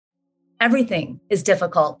everything is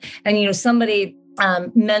difficult. And, somebody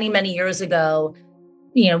many, many years ago,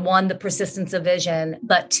 one, the persistence of vision,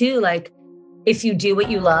 but two, like, if you do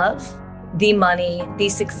what you love, the money, the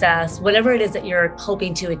success, whatever it is that you're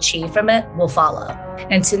hoping to achieve from it will follow.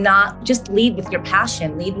 And to not just lead with your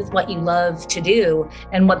passion, lead with what you love to do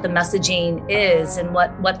and what the messaging is and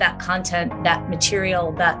what that content, that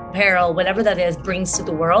material, that apparel, whatever that is, brings to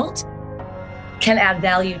the world, can add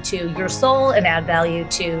value to your soul and add value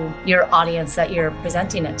to your audience that you're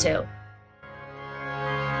presenting it to.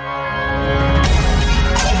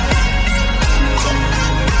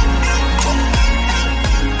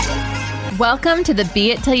 Welcome to the Be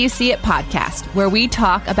It Till You See It podcast, where we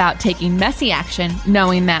talk about taking messy action,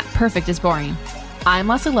 knowing that perfect is boring. I'm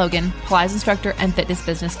Leslie Logan, Pilates instructor and fitness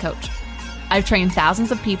business coach. I've trained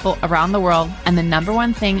thousands of people around the world, and the number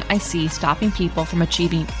one thing I see stopping people from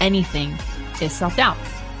achieving anything is self-doubt.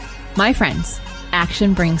 My friends,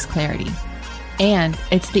 action brings clarity, and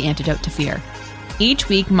it's the antidote to fear. Each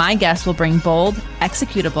week, my guests will bring bold,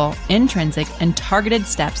 executable, intrinsic, and targeted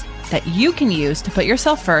steps that you can use to put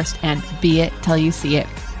yourself first and be it till you see it.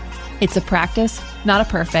 It's a practice, not a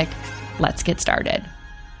perfect. Let's get started.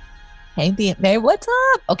 Hey, Be It Babe, what's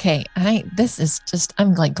up? Okay, I'm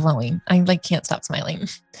like glowing. I like can't stop smiling.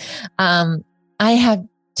 I have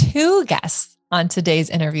two guests on today's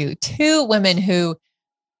interview, two women who,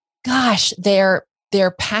 gosh, their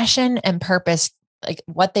passion and purpose, like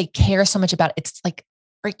what they care so much about, it's like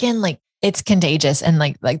freaking like, it's contagious, and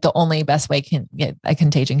like the only best way a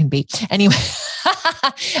contagion can be. Anyway,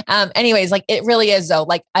 anyways, like it really is though.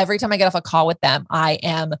 Like every time I get off a call with them, I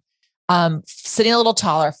am sitting a little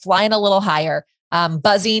taller, flying a little higher,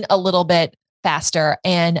 buzzing a little bit faster.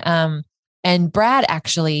 And Brad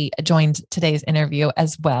actually joined today's interview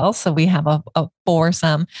as well. So we have a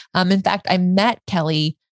foursome. In fact, I met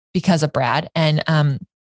Kelly because of Brad, and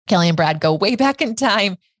Kelly and Brad go way back in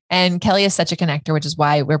time. And Kelly is such a connector, which is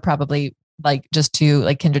why we're probably like just two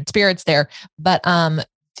like kindred spirits there. But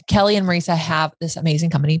Kelly and Marisa have this amazing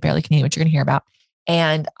company, Barely Canadian, which you're going to hear about.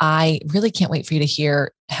 And I really can't wait for you to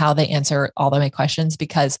hear how they answer all of my questions,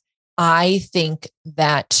 because I think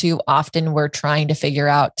that too often we're trying to figure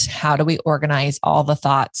out, how do we organize all the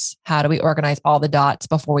thoughts? How do we organize all the dots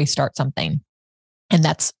before we start something? And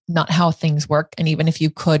that's not how things work. And even if you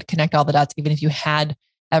could connect all the dots, even if you had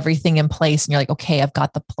everything in place and you're like, okay, I've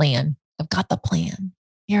got the plan.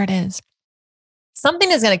 Here it is. Something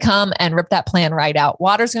is going to come and rip that plan right out.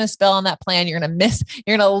 Water's going to spill on that plan. You're going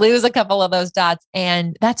to lose a couple of those dots,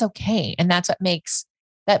 and that's okay. And that's what makes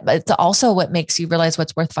that, but it's also what makes you realize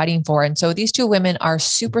what's worth fighting for. And so these two women are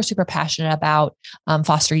super, super passionate about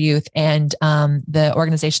foster youth and the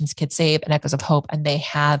organizations Kids Save and Echoes of Hope. And they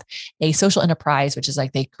have a social enterprise, which is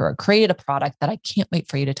like they created a product that I can't wait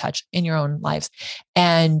for you to touch in your own lives.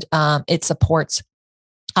 And it supports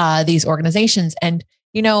these organizations. And,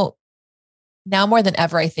 now more than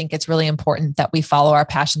ever, I think it's really important that we follow our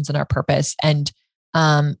passions and our purpose. And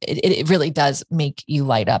it really does make you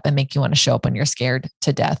light up and make you want to show up when you're scared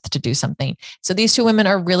to death to do something. So these two women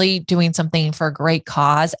are really doing something for a great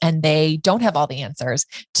cause, and they don't have all the answers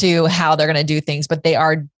to how they're going to do things, but they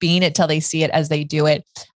are being it till they see it as they do it.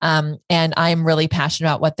 And I'm really passionate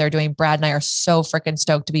about what they're doing. Brad and I are so freaking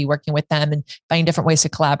stoked to be working with them and finding different ways to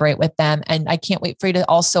collaborate with them. And I can't wait for you to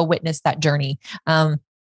also witness that journey.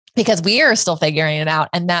 Because we are still figuring it out.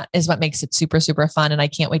 And that is what makes it super, super fun. And I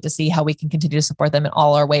can't wait to see how we can continue to support them in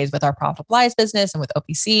all our ways with our Profitable Lives business and with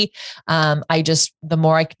OPC.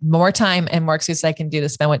 The more time and more excuses I can do to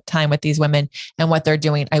spend time with these women and what they're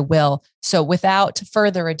doing, I will. So without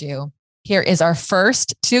further ado, here is our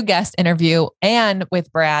first two guest interview, and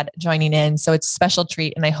with Brad joining in. So it's a special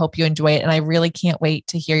treat, and I hope you enjoy it. And I really can't wait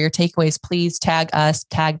to hear your takeaways. Please tag us,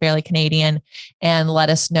 tag Barely Canadian, and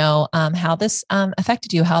let us know how this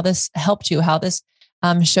affected you, how this helped you, how this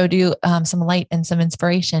showed you some light and some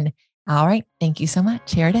inspiration. All right. Thank you so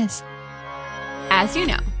much. Here it is. As you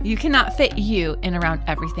know, you cannot fit you in around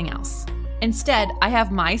everything else. Instead, I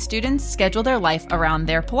have my students schedule their life around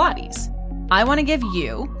their Pilates. I want to give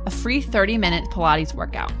you a free 30-minute Pilates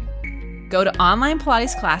workout. Go to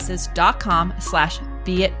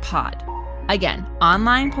onlinepilatesclasses.com/beitpod. Again,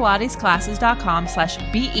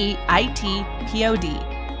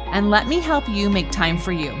 onlinepilatesclasses.com/beitpod. And let me help you make time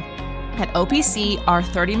for you. At OPC, our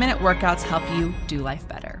 30-minute workouts help you do life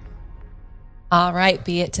better. All right,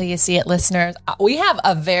 Be It Till You See It listeners. We have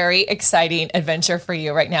a very exciting adventure for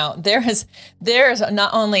you right now. There's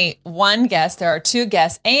not only one guest, there are two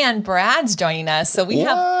guests, and Brad's joining us. So we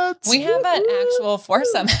have an actual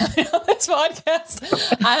foursome on this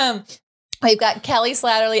podcast. We've got Kelly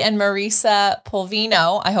Slattery and Marisa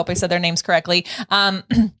Polvino. I hope I said their names correctly.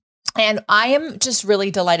 And I am just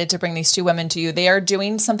really delighted to bring these two women to you. They are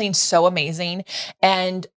doing something so amazing,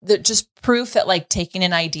 and just proof that like taking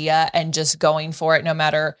an idea and just going for it, no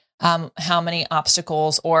matter how many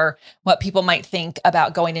obstacles or what people might think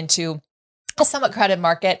about going into a somewhat crowded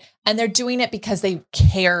market. And they're doing it because they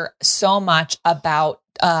care so much about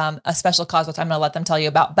a special cause, which I'm going to let them tell you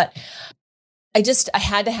about. But I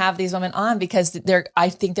had to have these women on because I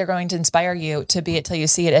think they're going to inspire you to be it till you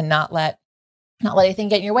see it and not let anything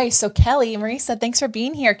get in your way. So Kelly, Marisa, thanks for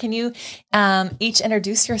being here. Can you each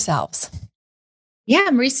introduce yourselves? Yeah,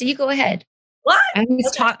 Marisa, you go ahead. What?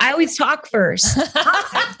 I always talk first.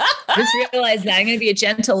 Just realized that I'm going to be a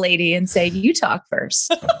gentle lady and say, you talk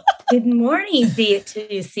first. Good morning, be it till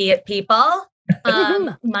you see it, people.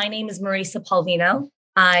 My name is Marisa Polvino.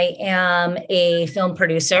 I am a film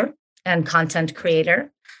producer and content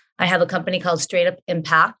creator. I have a company called Straight Up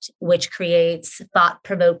Impact, which creates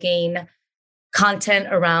thought-provoking content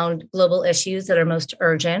around global issues that are most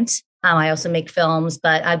urgent. I also make films,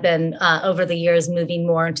 but I've been over the years moving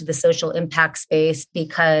more into the social impact space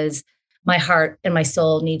because my heart and my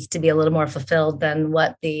soul needs to be a little more fulfilled than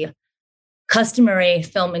what the customary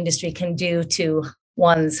film industry can do to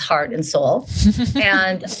one's heart and soul.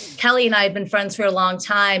 And Kelly and I have been friends for a long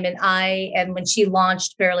time. And when she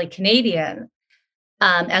launched Barely Canadian,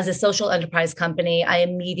 as a social enterprise company, I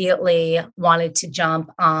immediately wanted to jump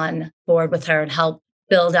on board with her and help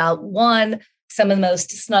build out some of the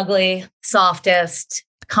most snuggly, softest,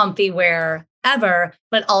 comfy wear ever,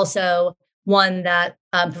 but also one that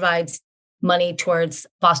provides money towards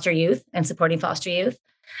foster youth and supporting foster youth.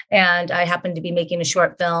 And I happened to be making a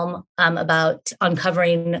short film about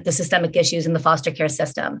uncovering the systemic issues in the foster care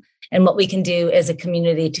system and what we can do as a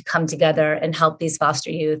community to come together and help these foster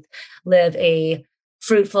youth live a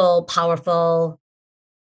fruitful, powerful,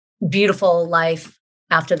 beautiful life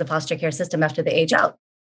after the foster care system, after they age out.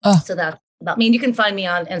 Oh. So that's about me. And you can find me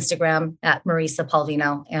on Instagram at Marisa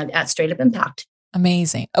Polvino and at Straight Up Impact.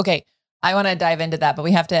 Amazing. Okay. I want to dive into that, but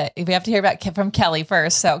we have to hear about from Kelly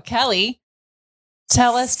first. So Kelly,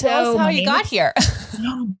 tell us how you got here.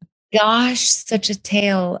 Oh, gosh, such a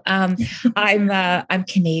tale. I'm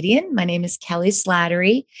Canadian. My name is Kelly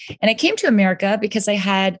Slattery, and I came to America because I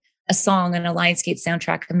had a song on a Lionsgate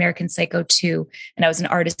soundtrack, American Psycho 2. And I was an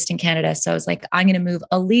artist in Canada. So I was like, I'm going to move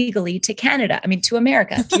illegally to Canada. I mean, to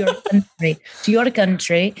America, to your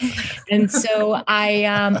country. And so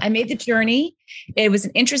I made the journey. It was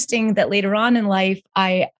interesting that later on in life,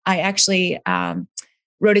 I actually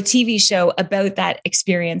wrote a TV show about that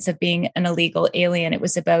experience of being an illegal alien. It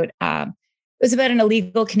was about an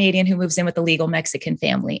illegal Canadian who moves in with a legal Mexican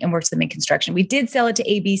family and works with them in construction. We did sell it to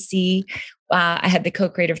ABC. I had the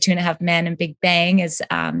co-creator of 2.5 Men and Big Bang as,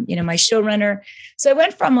 my showrunner. So I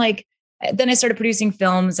went from then I started producing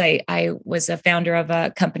films. I was a founder of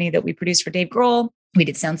a company that we produced for Dave Grohl. We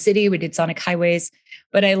did Sound City, we did Sonic Highways,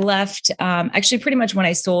 but I left actually pretty much when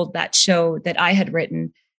I sold that show that I had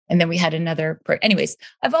written. And then we had another, anyways,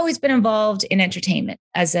 I've always been involved in entertainment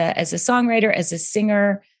as a songwriter, as a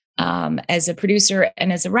singer, as a producer,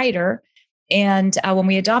 and as a writer. And when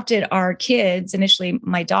we adopted our kids, initially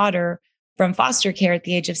my daughter, from foster care at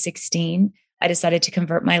the age of 16, I decided to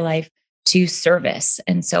convert my life to service.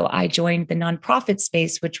 And so I joined the nonprofit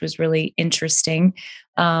space, which was really interesting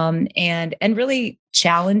and really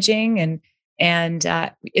challenging. And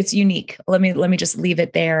it's unique. Let me just leave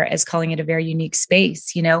it there as calling it a very unique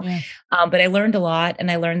space, Yeah. But I learned a lot, and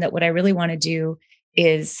I learned that what I really want to do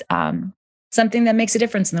is something that makes a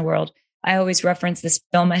difference in the world. I always reference this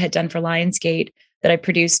film I had done for Lionsgate that I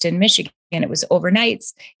produced in Michigan. It was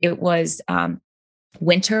overnights. It was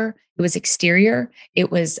winter. It was exterior. It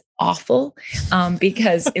was awful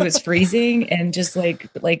because it was freezing and just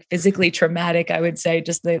like physically traumatic, I would say,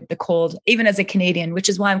 just the cold, even as a Canadian, which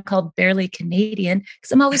is why I'm called Barely Canadian,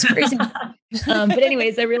 because I'm always freezing. But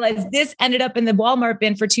anyways, I realized this ended up in the Walmart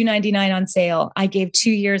bin for $2.99 on sale. I gave 2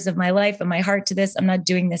 years of my life and my heart to this. I'm not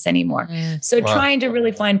doing this anymore. So trying to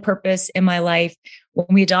really find purpose in my life. When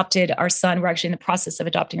we adopted our son, we're actually in the process of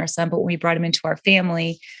adopting our son, but when we brought him into our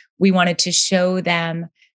family, we wanted to show them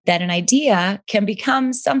that an idea can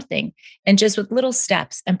become something, and just with little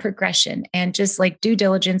steps and progression and just like due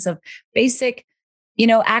diligence of basic,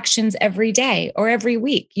 actions every day or every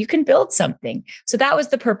week, you can build something. So that was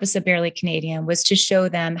the purpose of Barely Canadian, was to show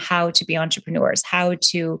them how to be entrepreneurs, how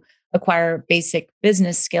to acquire basic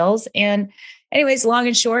business skills. And anyways, long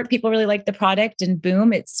and short, people really liked the product, and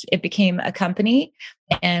boom, it became a company,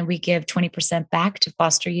 and we give 20% back to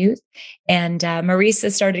foster youth. And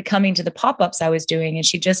Marisa started coming to the pop-ups I was doing, and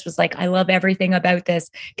she just was like, I love everything about this.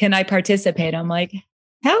 Can I participate? I'm like,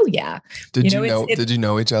 hell yeah. Did you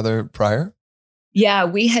know each other prior? Yeah,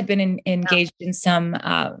 we had been engaged in some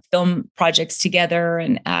film projects together,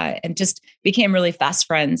 and just became really fast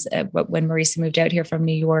friends when Marisa moved out here from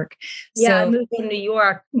New York. Yeah, I moved from New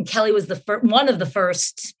York. And Kelly was one of the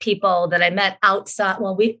first people that I met outside.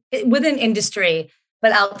 Well, within industry,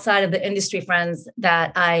 but outside of the industry friends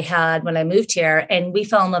that I had when I moved here, and we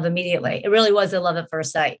fell in love immediately. It really was a love at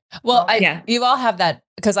first sight. Well, you all have that,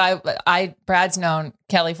 because Brad's known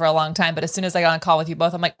Kelly for a long time, but as soon as I got on a call with you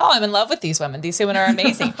both, I'm like, oh, I'm in love with these women. These women are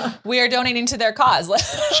amazing. We are donating to their cause.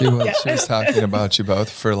 She was talking about you both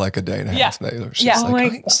for like a day and a half. She's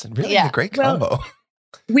really a great combo. Well,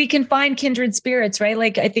 we can find kindred spirits, right?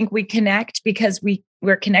 Like, I think we connect because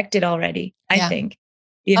we're connected already, I think.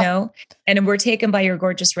 You know, and we're taken by your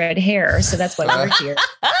gorgeous red hair. So that's why we're here.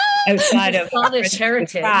 Outside of Scottish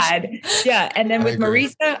heritage. Yeah. And then with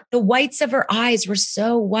Marisa, the whites of her eyes were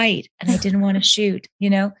so white, and I didn't want to shoot,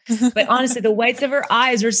 but honestly, the whites of her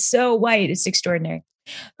eyes were so white. It's extraordinary.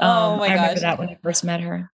 Oh my gosh. I remember that when I first met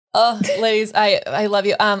her. Oh, ladies, I love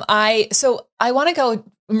you. So I want to go,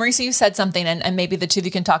 Marisa, you said something, and maybe the two of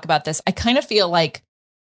you can talk about this. I kind of feel like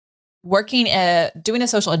doing a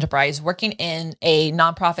social enterprise, working in a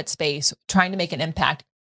nonprofit space, trying to make an impact,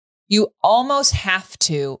 you almost have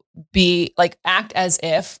to be like, act as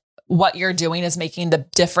if what you're doing is making the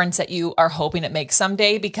difference that you are hoping it makes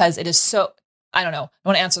someday, because it is so, I don't know, I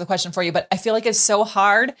want to answer the question for you, but I feel like it's so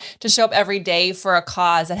hard to show up every day for a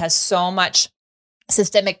cause that has so much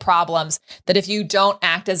systemic problems, that if you don't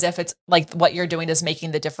act as if it's like what you're doing is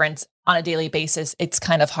making the difference on a daily basis, it's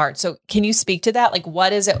kind of hard. So can you speak to that? Like,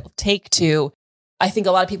 what does it take to, I think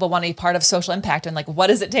a lot of people want to be part of social impact, and like, what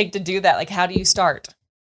does it take to do that? Like, how do you start?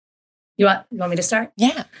 You want me to start?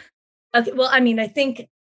 Yeah. Okay. Well, I mean, I think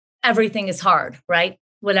everything is hard, right?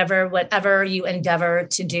 Whatever you endeavor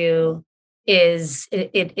to do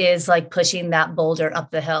it is like pushing that boulder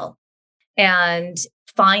up the hill, and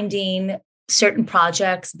finding certain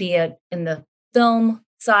projects, be it in the film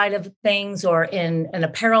side of things or in an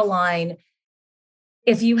apparel line.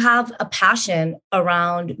 If you have a passion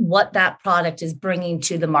around what that product is bringing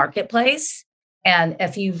to the marketplace, and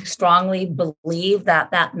if you strongly believe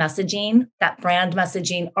that messaging, that brand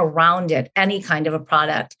messaging around it, any kind of a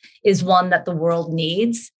product, is one that the world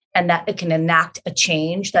needs, and that it can enact a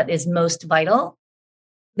change that is most vital,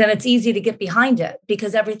 then it's easy to get behind it,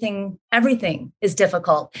 because everything is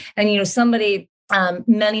difficult. And, somebody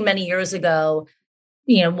many, many years ago,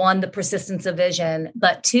 one, the persistence of vision,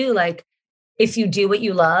 but two, like, if you do what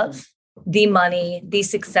you love, the money, the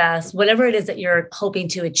success, whatever it is that you're hoping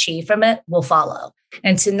to achieve from it will follow.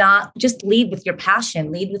 And to not just lead with your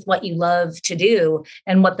passion, lead with what you love to do,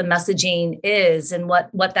 and what the messaging is, and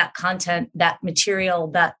what that content, that material,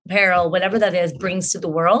 that apparel, whatever that is, brings to the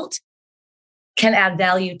world, can add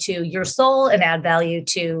value to your soul and add value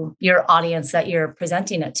to your audience that you're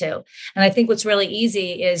presenting it to. And I think what's really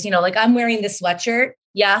easy is, like, I'm wearing this sweatshirt.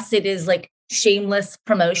 Yes, it is like shameless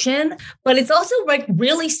promotion, but it's also like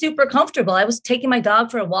really super comfortable. I was taking my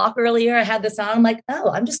dog for a walk earlier. I had this on. I'm like, oh,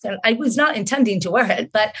 I was not intending to wear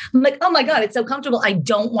it, but I'm like, oh my God, it's so comfortable. I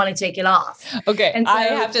don't want to take it off. Okay. And so I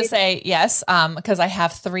have to say yes, because I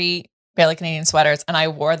have 3 Barely Canadian sweaters, and I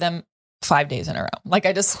wore them 5 days in a row. Like,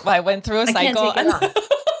 I went through a cycle.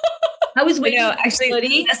 I was waiting.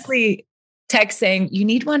 Actually, Leslie text saying, you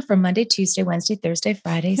need one for Monday, Tuesday, Wednesday, Thursday,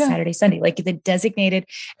 Friday, Saturday, Sunday, like the designated.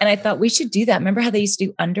 And I thought we should do that. Remember how they used to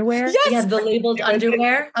do underwear? Yes. Yeah, the labeled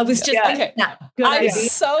underwear. I was just okay. I'm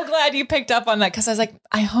so glad you picked up on that, because I was like,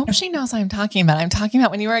 I hope she knows what I'm talking about. I'm talking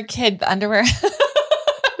about when you were a kid, the underwear.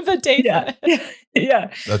 The date. Yeah.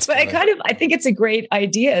 That's but funny. I think it's a great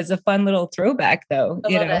idea as a fun little throwback, though. I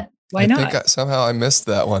love it. Why not? I think somehow I missed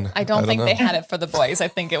that one. I don't think they had it for the boys. I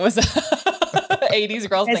think it was 80s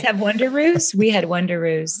girls. You guys have Wonderoos? We had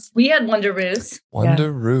Wonderoos.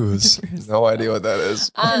 Wonderoos. No idea what that is.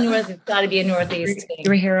 It's got to be a Northeast thing.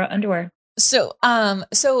 Superhero underwear. So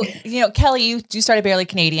Kelly, you started Barely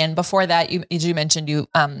Canadian. Before that, as you mentioned, you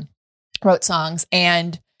wrote songs,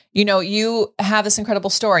 and you have this incredible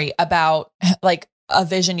story about like a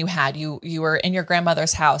vision you had. You were in your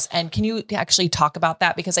grandmother's house, and can you actually talk about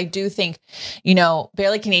that? Because I do think,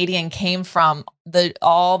 Barely Canadian came from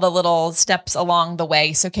all the little steps along the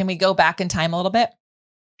way. So can we go back in time a little bit?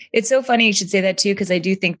 It's so funny you should say that too, because I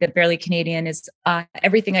do think that Barely Canadian is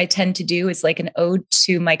everything I tend to do is like an ode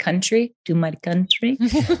to my country.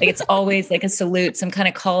 Like it's always like a salute, some kind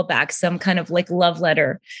of callback, some kind of like love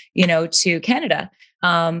letter, to Canada.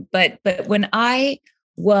 But when I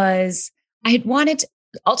had wanted,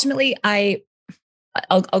 ultimately,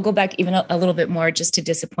 I'll go back even a little bit more just to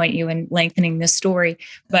disappoint you in lengthening this story.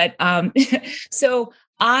 But so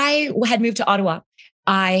I had moved to Ottawa,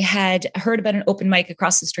 I had heard about an open mic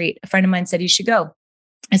across the street. A friend of mine said, you should go.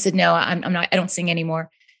 I said, no, I'm not, I don't sing anymore.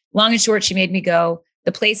 Long and short, she made me go.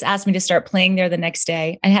 The place asked me to start playing there the next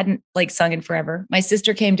day. I hadn't like sung in forever. My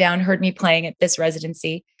sister came down, heard me playing at this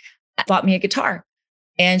residency, bought me a guitar.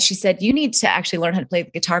 And she said, you need to actually learn how to play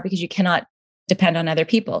the guitar because you cannot depend on other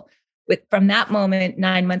people. From that moment,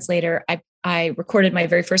 9 months later, I recorded my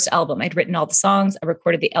very first album. I'd written all the songs. I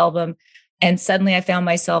recorded the album. And suddenly I found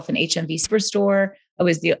myself in HMV Superstore. I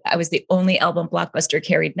was the only album Blockbuster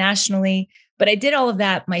carried nationally, but I did all of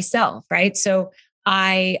that myself. Right. So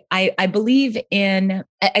I believe in,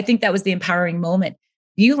 I think that was the empowering moment.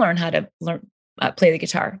 You learn how to play the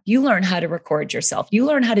guitar. You learn how to record yourself. You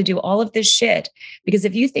learn how to do all of this shit, because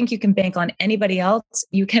if you think you can bank on anybody else,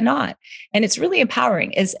 you cannot. And it's really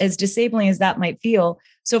empowering, as disabling as that might feel.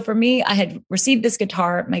 So for me, I had received this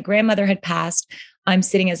guitar. My grandmother had passed. I'm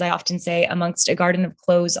sitting, as I often say, amongst a garden of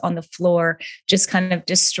clothes on the floor, just kind of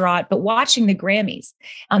distraught, but watching the Grammys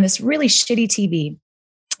on this really shitty TV.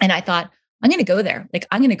 And I thought, I'm going to go there. Like,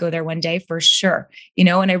 I'm going to go there one day for sure.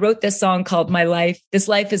 And I wrote this song called My Life. This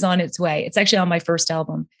life is on its way. It's actually on my first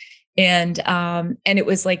album. And it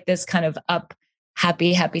was like this kind of up,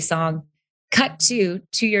 happy song. Cut to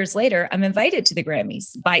 2 years later, I'm invited to the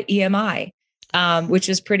Grammys by EMI, which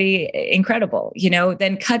was pretty incredible.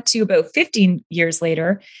 Then cut to about 15 years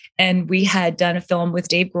later, and we had done a film with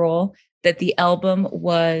Dave Grohl that the album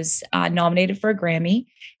was nominated for a Grammy.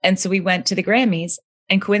 And so we went to the Grammys.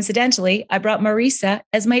 And coincidentally, I brought Marisa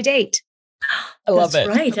as my date. I love it.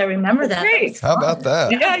 Right. I remember that. Great. How about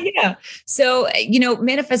that? Yeah. So,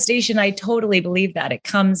 manifestation, I totally believe that it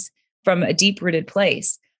comes from a deep rooted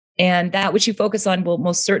place, and that which you focus on will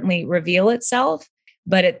most certainly reveal itself.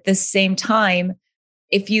 But at the same time,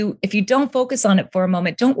 if you don't focus on it for a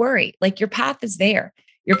moment, don't worry. Like, your path is there.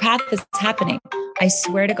 Your path is happening. I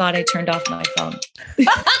swear to God, I turned off my phone. Keep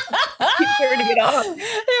turning it off.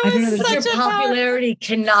 Your popularity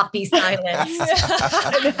cannot be silenced.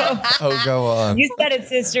 Oh, go on. You said it,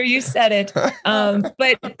 sister. You said it.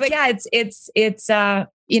 But yeah, it's the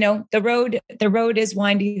road is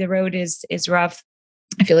windy. The road is rough.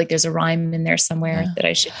 I feel like there's a rhyme in there somewhere that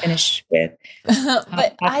I should finish with.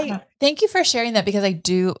 But I thank you for sharing that, because I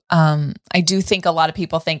do think a lot of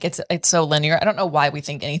people think it's so linear. I don't know why we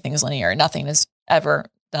think anything is linear. Nothing is ever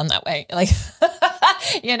done that way. Like,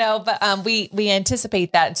 but we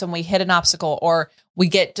anticipate that. And so when we hit an obstacle or we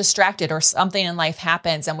get distracted or something in life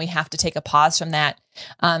happens and we have to take a pause from that.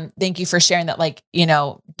 Thank you for sharing that. Like,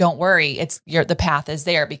 don't worry. The path is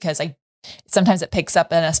there, because sometimes it picks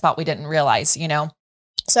up in a spot we didn't realize,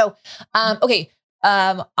 So, okay.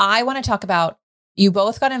 I want to talk about, you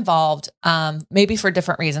both got involved, maybe for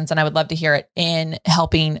different reasons, and I would love to hear it, in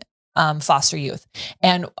helping foster youth.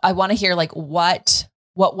 And I want to hear, like, what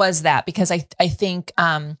was that? Because I think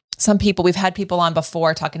some people, we've had people on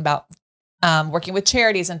before talking about working with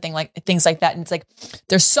charities and things like that. And it's like,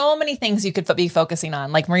 there's so many things you could be focusing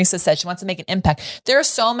on. Like Marisa said, she wants to make an impact. There are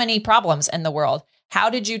so many problems in the world. How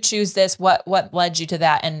did you choose this? What led you to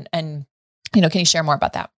that? And can you share more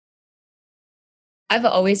about that? I've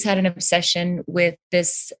always had an obsession with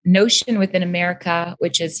this notion within America,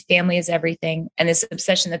 which is family is everything. And this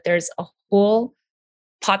obsession that there's a whole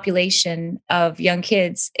population of young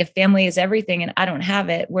kids. If family is everything and I don't have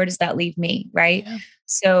it, where does that leave me? Right. Yeah.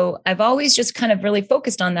 So I've always just kind of really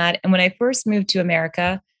focused on that. And when I first moved to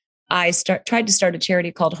America, I tried to start a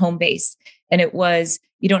charity called Home Base. And it was,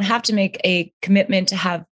 you don't have to make a commitment to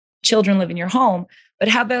have children live in your home, but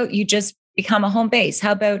how about you just become a home base?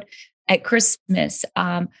 How about at Christmas,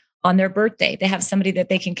 on their birthday, they have somebody that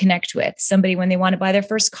they can connect with, somebody when they want to buy their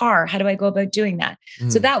first car. How do I go about doing that?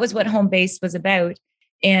 So that was what Home Base was about.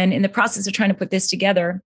 And in the process of trying to put this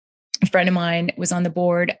together, a friend of mine was on the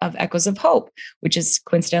board of Echoes of Hope, which is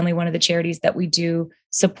coincidentally one of the charities that we do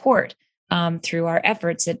support through our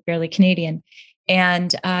efforts at Barely Canadian,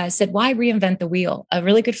 and said, why reinvent the wheel? A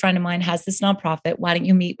really good friend of mine has this nonprofit. Why don't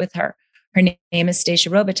you meet with her? Her name is Stacia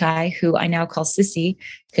Robitaille, who I now call Sissy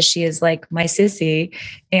because she is like my sissy.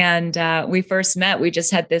 And we first met, we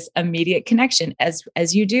just had this immediate connection, as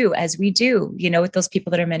we do, with those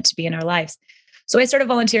people that are meant to be in our lives. So I started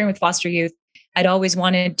volunteering with foster youth. I'd always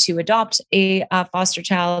wanted to adopt a foster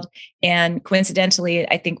child. And coincidentally,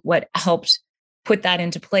 I think what helped put that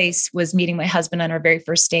into place was meeting my husband on our very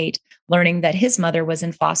first date, learning that his mother was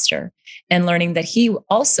in foster and learning that he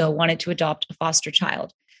also wanted to adopt a foster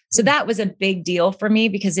child. So that was a big deal for me,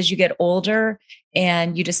 because as you get older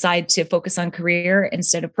and you decide to focus on career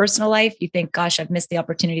instead of personal life, you think, gosh, I've missed the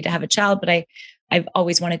opportunity to have a child, but I've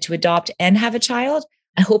always wanted to adopt and have a child.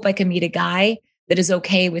 I hope I can meet a guy that is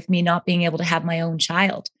okay with me not being able to have my own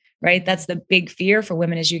child, right? That's the big fear for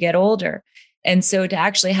women as you get older. And so to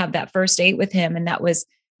actually have that first date with him, and that was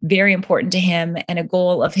very important to him and a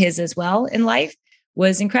goal of his as well in life,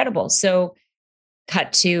 was incredible. So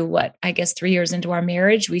cut to 3 years into our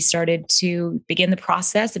marriage, we started to begin the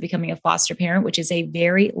process of becoming a foster parent, which is a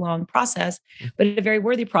very long process, but a very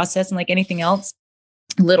worthy process. And like anything else,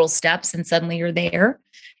 little steps, and suddenly you're there,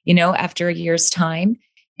 after a year's time.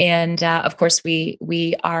 And of course,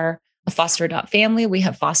 we are a foster adopt family. We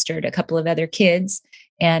have fostered a couple of other kids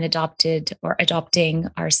and adopting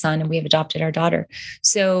our son, and we have adopted our daughter.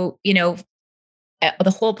 So,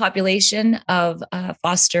 the whole population of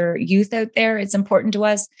foster youth out there, it's important to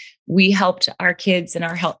us. We helped our kids, and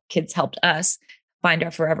our kids helped us find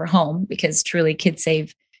our forever home, because truly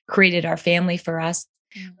KidSave created our family for us.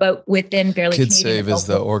 But within Barely Canadian, KidSave is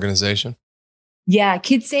the organization? Yeah,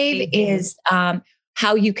 KidSave is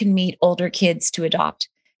how you can meet older kids to adopt,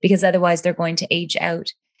 because otherwise they're going to age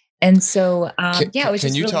out. And so,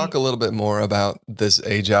 can you talk a little bit more about this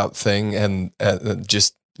age out thing and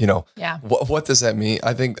just, what does that mean?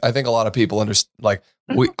 I think a lot of people understand,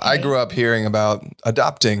 I grew up hearing about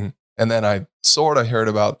adopting, and then I sort of heard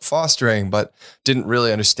about fostering, but didn't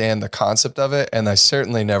really understand the concept of it. And I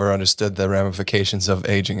certainly never understood the ramifications of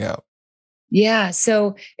aging out. Yeah.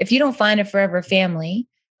 So if you don't find a forever family,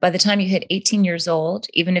 by the time you hit 18 years old,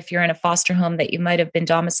 even if you're in a foster home that you might have been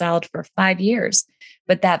domiciled for 5 years,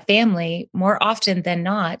 but that family more often than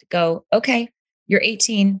not go, okay, you're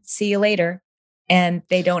 18, see you later. And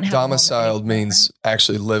they don't have domiciled means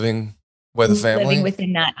actually living with a family, living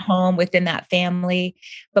within that home, within that family.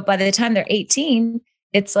 But by the time they're 18,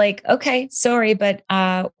 it's like, okay, sorry, but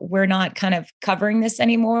we're not kind of covering this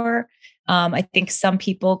anymore. I think some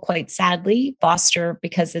people, quite sadly, foster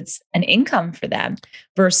because it's an income for them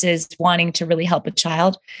versus wanting to really help a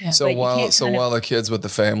child. Yeah. So while the kids with the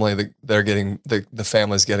family, they're getting the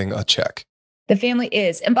family's getting a check. The family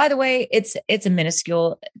is, and by the way, it's a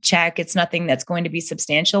minuscule check. It's nothing that's going to be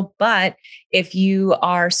substantial. But if you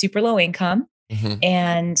are super low income,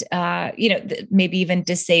 and maybe even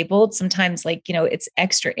disabled, sometimes it's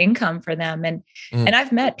extra income for them. And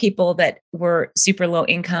I've met people that were super low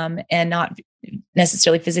income and not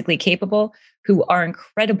necessarily physically capable, who are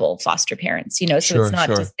incredible foster parents. So it's not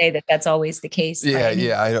to say that that's always the case.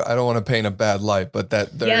 Yeah, I don't want to paint a bad light, but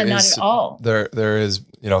that there is not at all. There is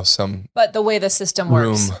some. But the way the system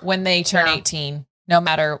works, when they turn 18, no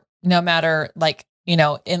matter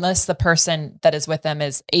unless the person that is with them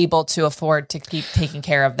is able to afford to keep taking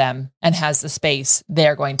care of them and has the space,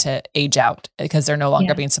 they're going to age out because they're no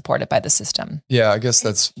longer being supported by the system. Yeah, I guess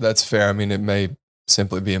that's fair. I mean, it may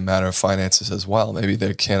simply be a matter of finances as well. Maybe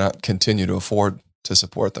they cannot continue to afford to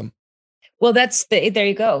support them. Well, there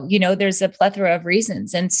you go. There's a plethora of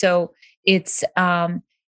reasons. And so it's,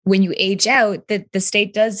 when you age out, the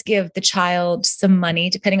state does give the child some money,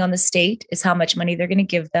 depending on the state, is how much money they're going to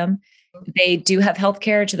give them. They do have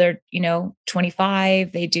healthcare to their,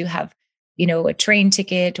 25. They do have, a train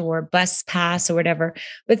ticket or bus pass or whatever.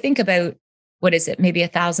 But think about, what is it? Maybe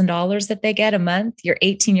 $1,000 that they get a month. You're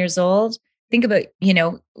 18 years old. Think about,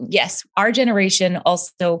 yes, our generation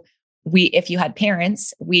also, if you had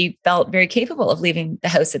parents, we felt very capable of leaving the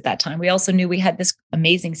house at that time. We also knew we had this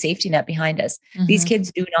amazing safety net behind us. These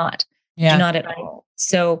kids do not at all.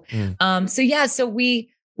 So, so we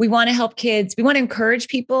want to help kids. We want to encourage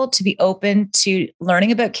people to be open to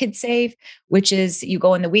learning about KidSave, which is you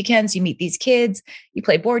go on the weekends, you meet these kids, you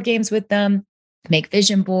play board games with them, make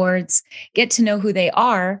vision boards, get to know who they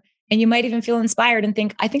are. And you might even feel inspired and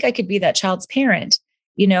think, I think I could be that child's parent,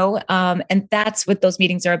 and that's what those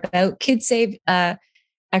meetings are about. KidSave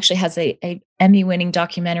actually has a Emmy-winning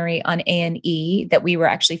documentary on A&E that we were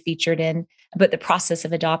actually featured in about the process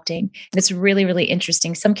of adopting. And it's really, really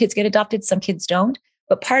interesting. Some kids get adopted, some kids don't.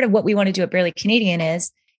 But part of what we want to do at Barely Canadian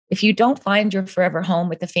is, if you don't find your forever home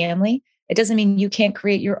with the family, it doesn't mean you can't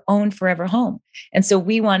create your own forever home. And so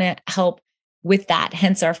we want to help with that,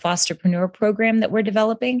 hence our fosterpreneur program that we're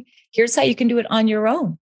developing. Here's how you can do it on your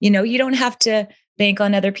own. You don't have to bank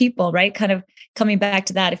on other people, right? Kind of coming back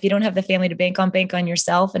to that. If you don't have the family to bank on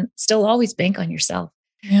yourself, and still always bank on yourself.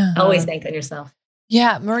 Yeah. Always bank on yourself.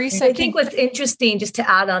 Yeah. Marisa, I think what's interesting, just to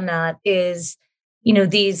add on that, is,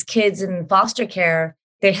 these kids in foster care,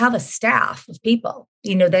 they have a staff of people.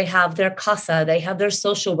 They have their CASA, they have their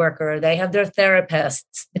social worker, they have their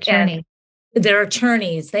therapists, their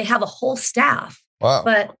attorneys. They have a whole staff. Wow.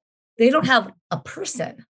 But they don't have a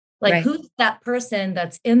person. Who's that person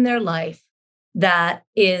that's in their life that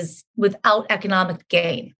is without economic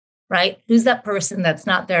gain, right? Who's that person that's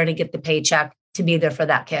not there to get the paycheck to be there for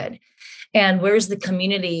that kid? And where's the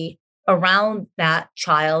community around that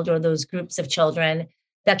child or those groups of children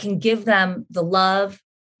that can give them the love,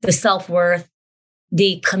 the self-worth,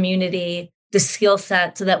 the community, the skill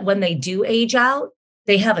set, so that when they do age out,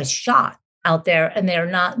 they have a shot out there and they're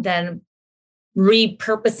not then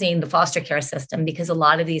repurposing the foster care system, because a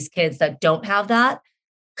lot of these kids that don't have that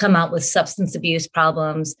come out with substance abuse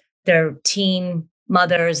problems. They're teen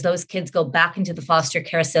mothers. Those kids go back into the foster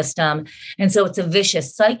care system. And so it's a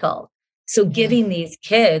vicious cycle. So giving these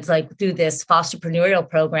kids, like through this fosterpreneurial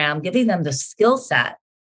program, giving them the skill set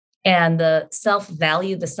and the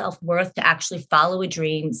self-value, the self-worth to actually follow a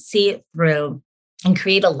dream, see it through, and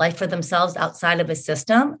create a life for themselves outside of a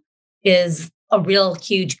system is a real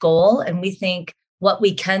huge goal. And we think what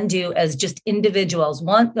we can do as just individuals,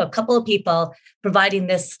 a couple of people providing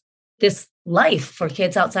this life for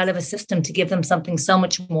kids outside of a system, to give them something so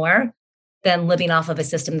much more than living off of a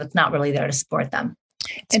system that's not really there to support them.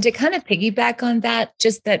 And to kind of piggyback on that,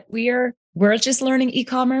 just that we're just learning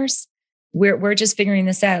e-commerce. We're just figuring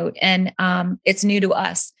this out, and it's new to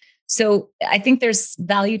us. So I think there's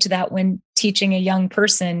value to that when teaching a young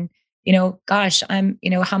person, gosh, I'm,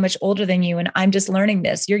 how much older than you, and I'm just learning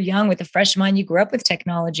this. You're young with a fresh mind. You grew up with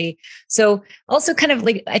technology. So also kind of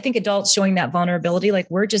like, I think adults showing that vulnerability, like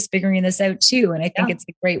we're just figuring this out too. And I think it's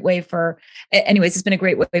a great way it's been a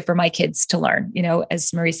great way for my kids to learn,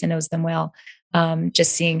 as Marisa knows them well,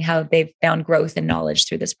 just seeing how they've found growth and knowledge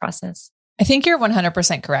through this process. I think you're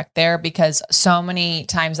 100% correct there, because so many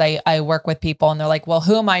times I work with people and they're like, well,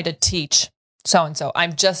 who am I to teach so-and-so?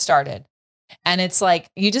 I'm just started. And it's like,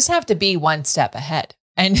 you just have to be one step ahead.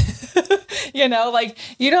 And,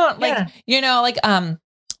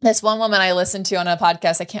 this one woman I listened to on a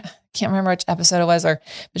podcast, I can't remember which episode it was, but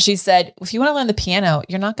she said, if you want to learn the piano,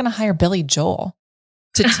 you're not going to hire Billy Joel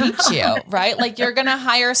to teach you, right? Like you're going to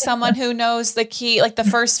hire someone who knows the key, like the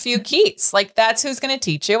first few keys, like that's who's going to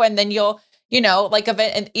teach you. And then you'll,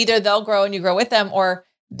 and either they'll grow and you grow with them, or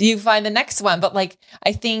you find the next one. But like,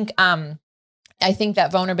 I think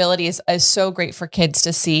that vulnerability is so great for kids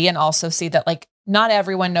to see, and also see that like not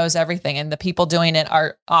everyone knows everything, and the people doing it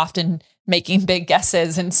are often making big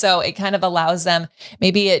guesses. And so it kind of allows them,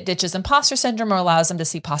 maybe it ditches imposter syndrome or allows them to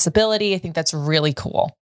see possibility. I think that's really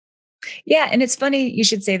cool. Yeah. And it's funny you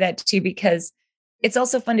should say that too, because it's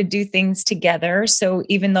also fun to do things together. So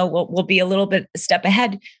even though we'll be a little bit a step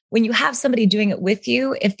ahead, when you have somebody doing it with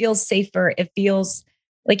you, it feels safer. It feels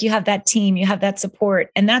like you have that team, you have that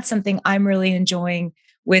support. And that's something I'm really enjoying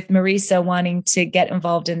with Marisa wanting to get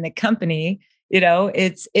involved in the company.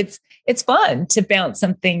 It's fun to bounce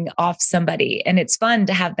something off somebody, and it's fun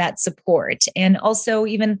to have that support. And also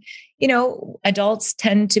even, parents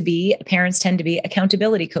tend to be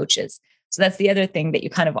accountability coaches. So that's the other thing that you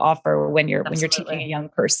kind of offer when you're teaching a young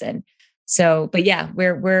person. So, but yeah,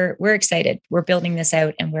 we're excited. We're building this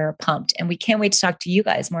out and we're pumped, and we can't wait to talk to you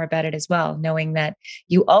guys more about it as well, knowing that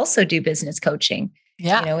you also do business coaching,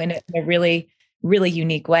 in a really, really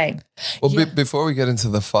unique way. Well, before we get into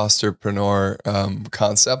the fosterpreneur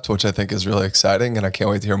concept, which I think is really exciting, and I can't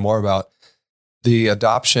wait to hear more about the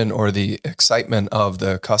adoption or the excitement of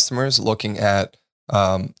the customers looking at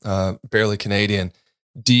Barely Canadian,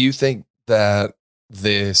 do you think that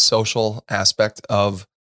the social aspect of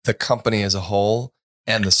the company as a whole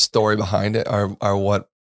and the story behind it are what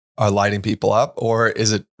are lighting people up? Or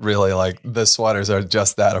is it really like the sweaters are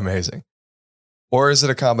just that amazing? Or is it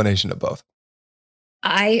a combination of both?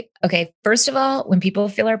 First of all, when people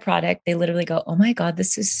feel our product, they literally go, oh my God,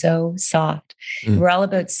 this is so soft. We're all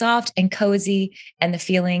about soft and cozy and the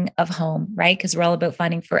feeling of home, right? Because we're all about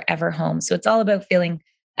finding forever home. So it's all about feeling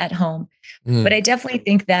at home. But I definitely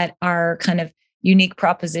think that our kind of unique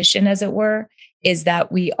proposition, as it were, is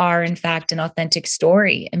that we are in fact an authentic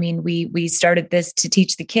story. I mean, we started this to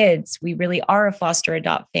teach the kids. We really are a foster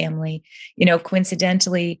adopt family.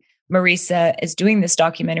 Coincidentally, Marisa is doing this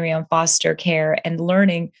documentary on foster care and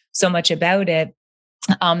learning so much about it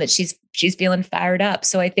that she's feeling fired up.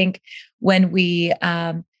 So I think when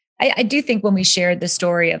I do think when we shared the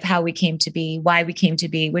story of how we came to be, why we came to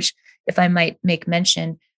be, which if I might make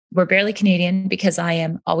mention, we're Barely Canadian because I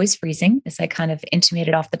am always freezing, as I kind of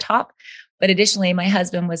intimated off the top. But additionally, my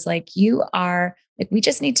husband was like, we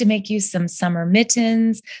just need to make you some summer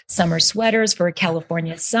mittens, summer sweaters for a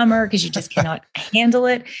California summer, because you just cannot handle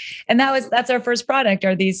it. And that's our first product,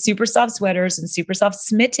 are these super soft sweaters and super soft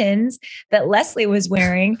mittens that Leslie was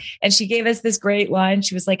wearing. And she gave us this great line.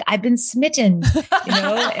 She was like, I've been smitten,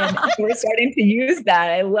 and we're starting to use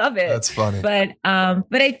that. I love it. That's funny. But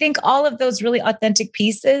I think all of those really authentic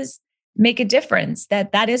pieces make a difference.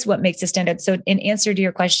 That is what makes us stand out. So in answer to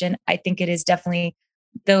your question, I think it is definitely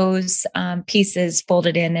those pieces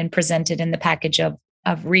folded in and presented in the package of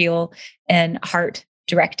real and heart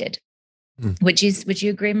directed. Would you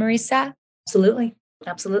agree, Marisa? Absolutely.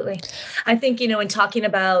 Absolutely. I think, in talking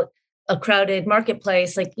about a crowded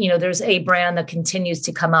marketplace, like, there's a brand that continues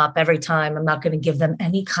to come up every time. I'm not going to give them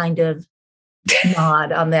any kind of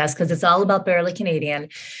nod on this because it's all about Barely Canadian.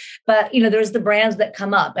 But, there's the brands that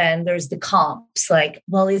come up and there's the comps like,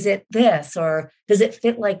 well, is it this or does it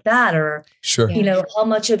fit like that? Or, sure. How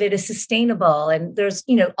much of it is sustainable? And there's,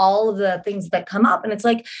 all of the things that come up. And it's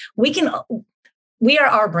like, we are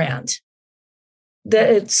our brand.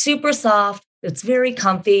 It's super soft. It's very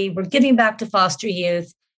comfy. We're giving back to foster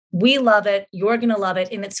youth. We love it. You're going to love it.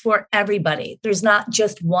 And it's for everybody. There's not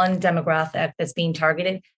just one demographic that's being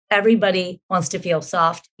targeted. Everybody wants to feel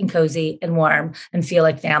soft and cozy and warm and feel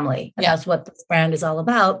like family. And that's what this brand is all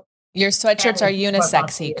about. Your sweatshirts are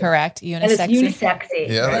unisexy, correct? Unisexy. And it's unisexy.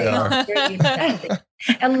 Yeah, right? they are. Unisexy.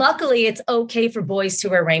 And luckily, it's okay for boys to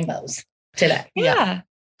wear rainbows today. Yeah.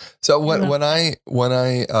 So when I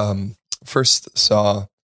first saw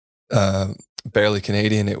Barely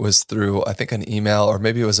Canadian, it was through, I think, an email or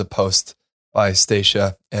maybe it was a post by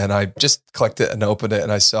Stacia, and I just clicked it and opened it,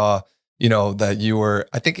 and I saw, that you were,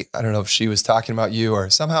 I don't know if she was talking about you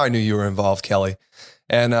or somehow I knew you were involved, Kelly.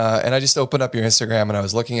 And I just opened up your Instagram and I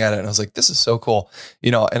was looking at it and I was like, this is so cool,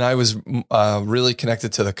 and I was really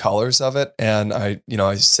connected to the colors of it. And I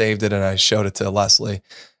saved it and I showed it to Leslie,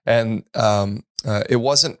 and it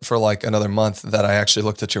wasn't for like another month that I actually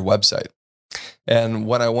looked at your website. And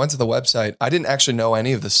when I went to the website, I didn't actually know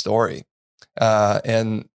any of the story.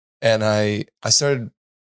 And I started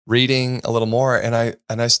reading a little more and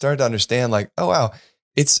I started to understand like, oh, wow,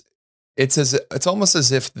 it's almost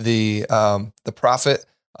as if the profit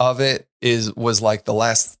of it was like the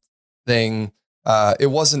last thing. It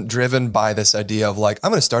wasn't driven by this idea of like, I'm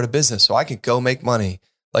going to start a business so I can go make money.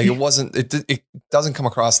 Like it doesn't come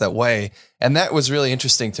across that way. And that was really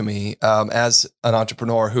interesting to me as an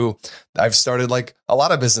entrepreneur who I've started like a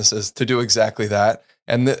lot of businesses to do exactly that.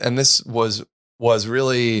 And this was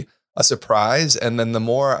really a surprise. And then the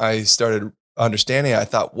more I started understanding it, I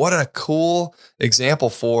thought, what a cool example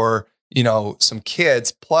for, some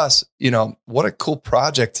kids, plus, what a cool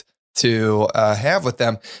project to have with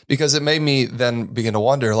them, because it made me then begin to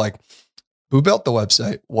wonder, like, who built the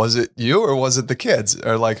website? Was it you or was it the kids?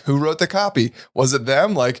 Or like, who wrote the copy? Was it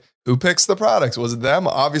them? Like, who picks the products? Was it them?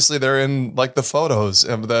 Obviously, they're in like the photos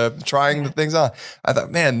of the trying the things on. I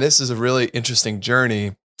thought, man, this is a really interesting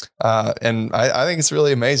journey. And I think it's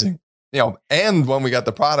really amazing. And when we got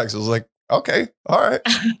the products, it was like, okay, all right,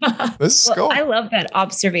 this is cool. I love that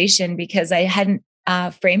observation because I hadn't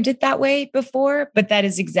framed it that way before, but that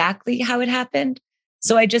is exactly how it happened.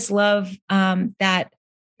 So I just love that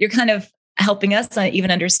you're kind of helping us even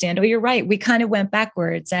understand, oh, you're right. We kind of went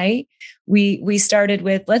backwards, right? We started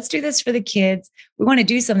with, let's do this for the kids. We want to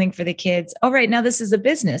do something for the kids. All right, now this is a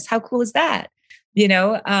business. How cool is that?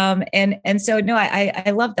 And so, no, I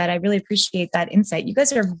love that. I really appreciate that insight. You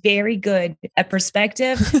guys are very good at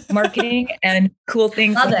perspective, marketing, and cool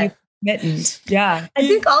things. Love it. Yeah. I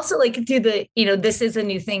think also like through the, this is a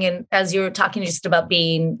new thing. And as you were talking just about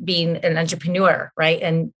being an entrepreneur, right?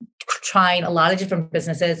 And trying a lot of different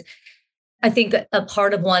businesses, I think a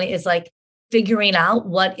part of one is like figuring out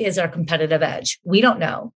what is our competitive edge. We don't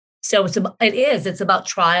know. So it's about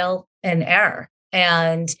trial and error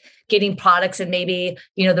and getting products. And maybe,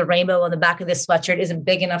 the rainbow on the back of this sweatshirt isn't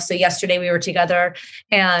big enough. So yesterday we were together,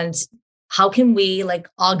 and how can we like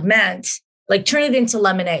augment, like turn it into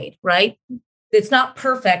lemonade, right? It's not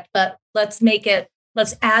perfect, but let's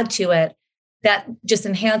add to it. That just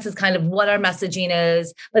enhances kind of what our messaging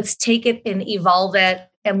is. Let's take it and evolve it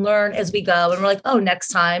and learn as we go. And we're like, oh, next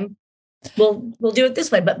time we'll do it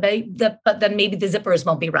this way, but then maybe the zippers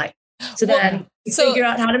won't be right. So then you figure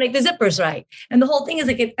out how to make the zippers right. And the whole thing is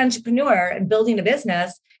like an entrepreneur and building a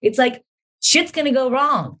business. It's like shit's going to go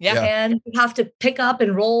wrong. Yeah. And you have to pick up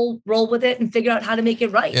and roll with it and figure out how to make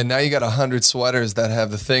it right. And now you got 100 sweaters that have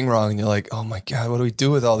the thing wrong. And you're like, oh my God, what do we do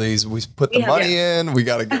with all these? We put the money in, we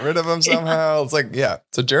got to get rid of them somehow. It's like,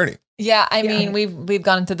 it's a journey. Yeah. I mean, we've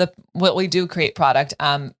gone into what we do create product.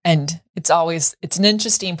 And it's an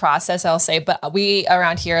interesting process, I'll say, but we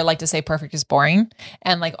around here like to say perfect is boring.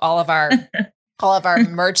 And like all of our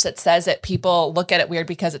merch that says it, people look at it weird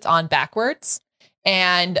because it's on backwards.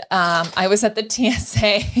 And I was at the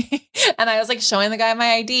TSA and I was like showing the guy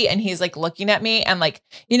my ID, and he's like looking at me, and like,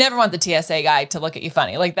 you never want the TSA guy to look at you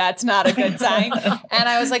funny. Like, that's not a good sign. And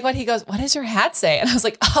I was like, what? He goes, what does your hat say? And I was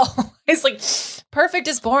like, oh, he's like, perfect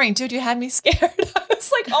is boring. Dude, you had me scared. I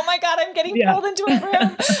was like, oh my God, I'm getting pulled into a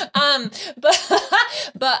room.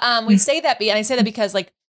 But we say that, and I say that because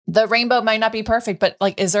like, the rainbow might not be perfect, but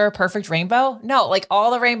like, is there a perfect rainbow? No, like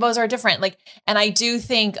all the rainbows are different. Like, and I do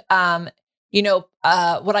think,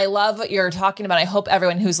 what I love what you're talking about, I hope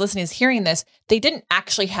everyone who's listening is hearing this, they didn't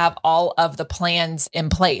actually have all of the plans in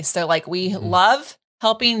place. So like, we love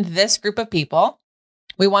helping this group of people.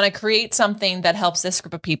 We want to create something that helps this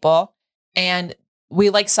group of people. And we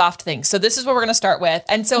like soft things. So this is what we're going to start with.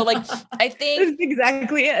 And so like, I think that's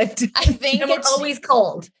exactly it. I think we're always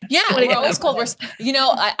cold. Yeah. We're always cold.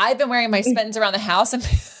 I've been wearing my Spens around the house and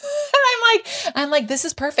I'm like, this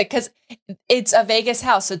is perfect. Cause it's a Vegas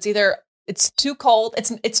house. So it's too cold.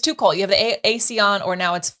 It's too cold. You have the AC on, or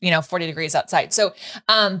now it's, 40 degrees outside. So,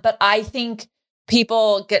 but I think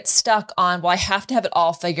people get stuck on, well, I have to have it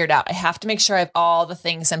all figured out. I have to make sure I have all the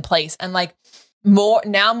things in place. And like, more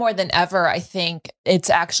than ever, I think it's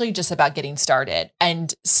actually just about getting started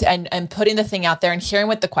and putting the thing out there and hearing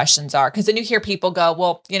what the questions are. Cause then you hear people go,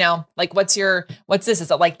 well, like, what's this? Is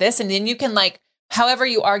it like this? And then you can like, however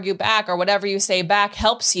you argue back or whatever you say back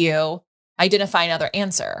helps you identify another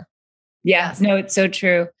answer. Yeah, no, it's so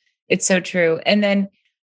true. It's so true. And then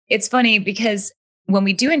it's funny because when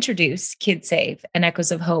we do introduce Kids Save and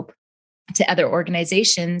Echoes of Hope to other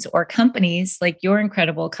organizations or companies like your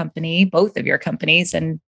incredible company, both of your companies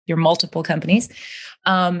and your multiple companies,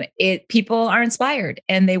 people are inspired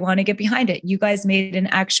and they want to get behind it. You guys made an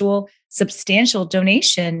actual substantial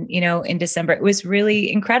donation, in December. It was really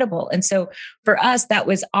incredible. And so for us, that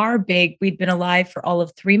was we'd been alive for all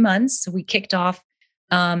of 3 months. So we kicked off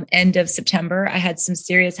end of September. I had some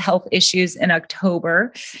serious health issues in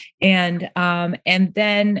October. And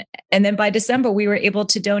then by December, we were able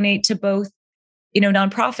to donate to both,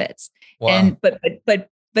 nonprofits. Wow. And,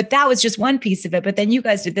 but that was just one piece of it. But then you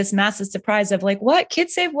guys did this massive surprise of like, what?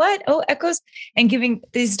 Kids Save what? Oh, Echoes, and giving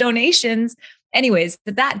these donations. Anyways,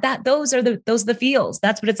 those are the feels.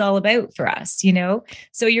 That's what it's all about for us,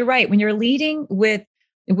 So you're right. When you're leading with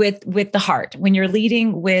the heart, when you're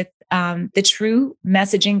leading with the true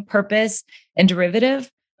messaging, purpose, and derivative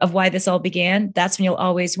of why this all began, that's when you'll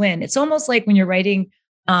always win. It's almost like when you're writing,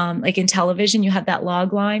 like in television, you have that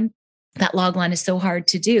log line. That log line is so hard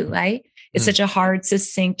to do, right? It's such a hard,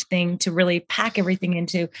 succinct thing to really pack everything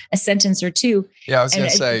into a sentence or two. Yeah, I was going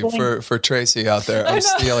to say for Tracy out there, I'm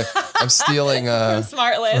stealing from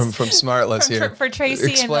SmartList here. For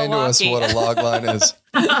Tracy, explain to us what a log line is.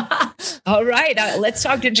 All right, let's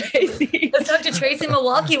talk to Tracy. Let's talk to Tracy in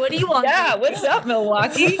Milwaukee. What do you want? Yeah, what's up,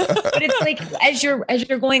 Milwaukee? But it's like as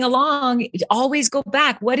you're going along, always go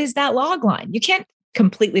back. What is that log line? You can't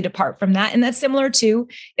completely depart from that. And that's similar to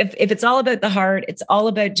if it's all about the heart, it's all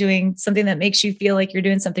about doing something that makes you feel like you're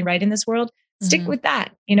doing something right in this world. Stick with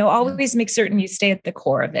that. Always make certain you stay at the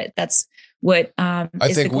core of it. That's what I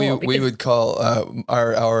think we would call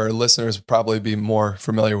our listeners probably be more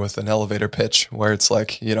familiar with an elevator pitch where it's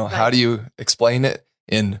like, right. How do you explain it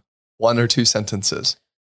in 1 or 2 sentences?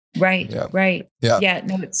 Right. Yeah. Right. Yeah.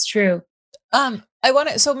 No, it's true.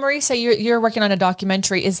 So Marisa, you're working on a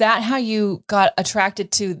documentary. Is that how you got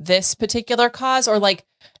attracted to this particular cause? Or like,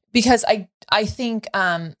 because I think,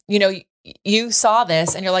 you saw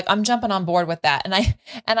this and you're like, I'm jumping on board with that. And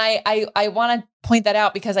I want to point that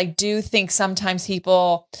out because I do think sometimes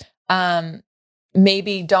people,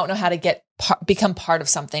 maybe don't know how to become part of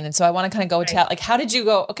something. And so I want to kind of go to like, how did you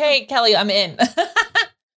go? Okay, Kelly, I'm in.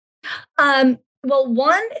 Well,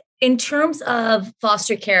 one, in terms of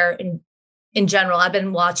foster care in general, I've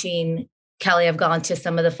been watching Kelly. I've gone to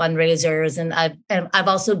some of the fundraisers and I've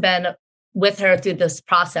also been with her through this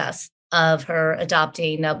process of her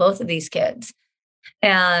adopting both of these kids.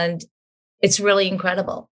 And it's really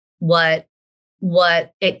incredible what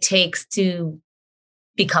it takes to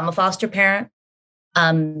become a foster parent.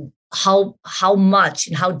 How much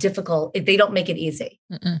and how difficult they don't make it easy.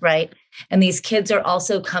 Right. And these kids are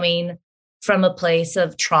also coming from a place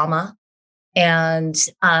of trauma and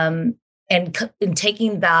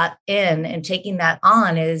taking that in and taking that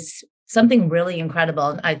on is something really incredible.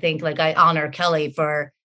 And I think like I honor Kelly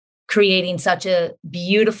for creating such a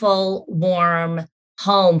beautiful, warm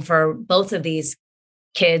home for both of these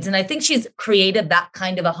kids. And I think she's created that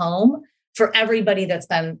kind of a home for everybody that's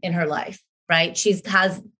been in her life, right? She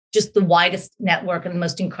has just the widest network and the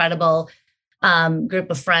most incredible group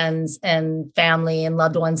of friends and family and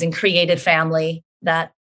loved ones and created family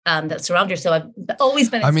that surround her. So I've always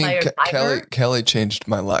been inspired by her. Kelly changed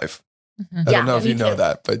my life. I don't know if you know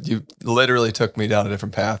that, but you literally took me down a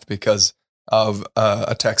different path because of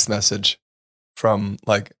a text message from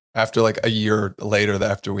like after like a year later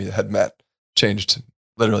after we had met. Changed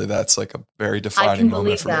literally. That's like a very defining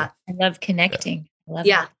moment for me. I love connecting.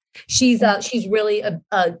 Yeah. She's really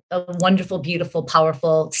a wonderful, beautiful,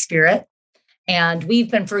 powerful spirit. And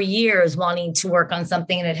we've been for years wanting to work on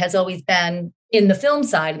something, and it has always been in the film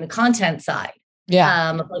side and the content side.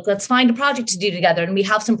 Yeah. Like, let's find a project to do together. And we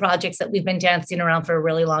have some projects that we've been dancing around for a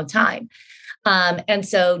really long time. And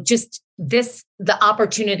so just the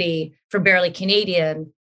opportunity for Barely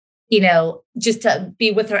Canadian, just to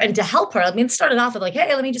be with her and to help her. I mean, it started off with like,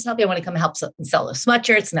 hey, let me just help you. I want to come help sell those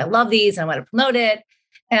sweatshirts. And I love these and I want to promote it.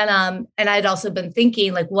 And I'd also been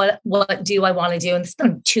thinking like, what do I want to do? And it's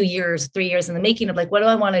been 3 years in the making of like, what do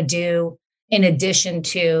I want to do in addition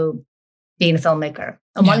to being a filmmaker?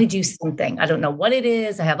 I want to do something. I don't know what it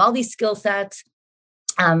is. I have all these skill sets.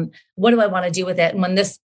 What do I want to do with it? And when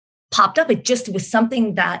this popped up, it just was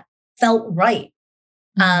something that felt right.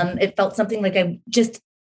 It felt something like I just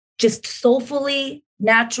soulfully,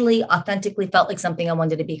 naturally, authentically felt like something I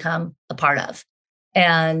wanted to become a part of.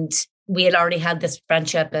 And we had already had this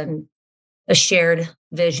friendship and a shared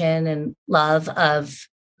vision and love of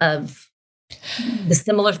the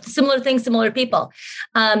similar things, similar people.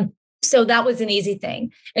 So that was an easy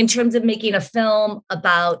thing. In terms of making a film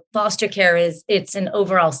about foster care, it's an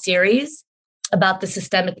overall series about the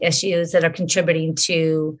systemic issues that are contributing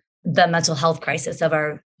to the mental health crisis of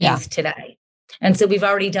our youth today. And so we've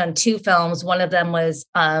already done 2 films. One of them was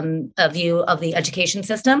a view of the education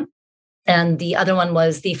system. And the other one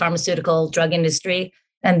was the pharmaceutical drug industry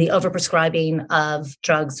and the overprescribing of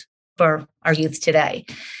drugs for our youth today.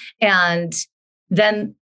 And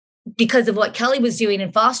then because of what Kelly was doing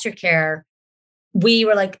in foster care, we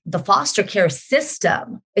were like, the foster care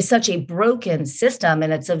system is such a broken system.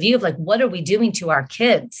 And it's a view of like, what are we doing to our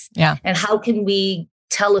kids? Yeah. And how can we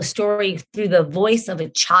tell a story through the voice of a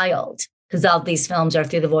child? Because all these films are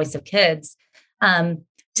through the voice of kids,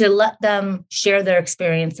 to let them share their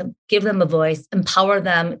experience and give them a voice, empower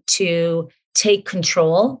them to take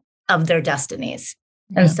control of their destinies.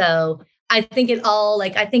 Yeah. And so I think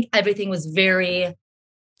I think everything was very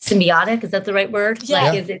symbiotic. Is that the right word? Yeah.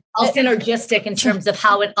 Like, is it all synergistic in terms of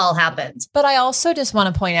how it all happened? But I also just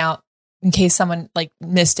want to point out, in case someone like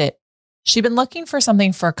missed it, she'd been looking for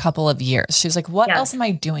something for a couple of years. She was like, what else am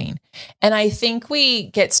I doing? And I think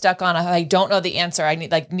we get stuck on, I don't know the answer. I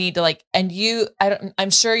need to and I'm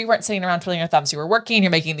sure you weren't sitting around twiddling your thumbs. You were working,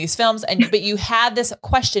 you're making these films, but you had this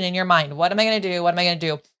question in your mind. What am I going to do? What am I going to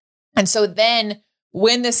do? And so then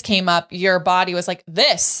when this came up, your body was like,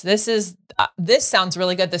 this sounds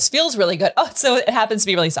really good. This feels really good. Oh, so it happens to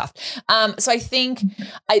be really soft. So I thank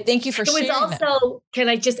you for sharing. It was also, can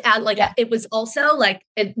I just add, it was also like,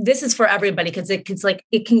 this is for everybody. Cause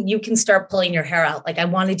you can start pulling your hair out. Like I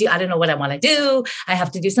don't know what I want to do. I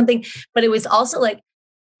have to do something, but it was also like,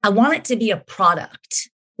 I want it to be a product,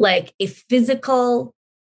 like a physical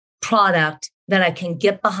product that I can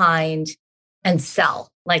get behind and sell,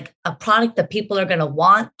 like a product that people are going to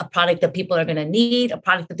want, a product that people are going to need, a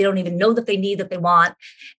product that they don't even know that they need, that they want.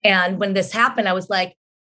 And when this happened, I was like,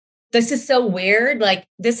 this is so weird. Like,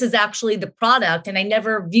 this is actually the product. And I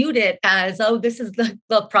never viewed it as, oh, this is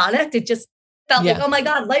the product. It just felt like, oh my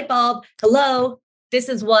God, light bulb. Hello. This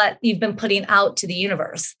is what you've been putting out to the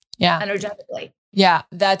universe. Yeah. Energetically. Yeah.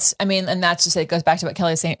 And that's just, it goes back to what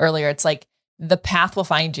Kelly was saying earlier. It's like, the path will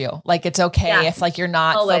find you. Like, it's okay if like, you're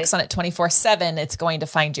not focused on it 24/7, it's going to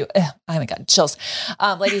find you. Ugh, oh my God, chills.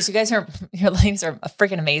 Ladies, your ladies are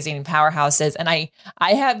freaking amazing powerhouses. And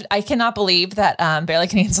I cannot believe that, Barely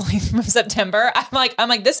Canadian's only from September. I'm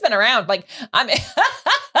like, this has been around. Like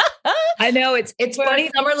I know it's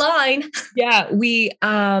funny. Summer line. Yeah. We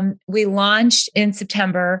launched in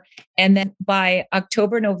September, and then by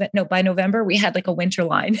November, we had like a winter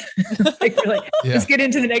line. Let's get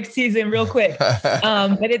into the next season real quick.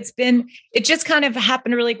 But it just kind of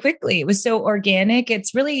happened really quickly. It was so organic.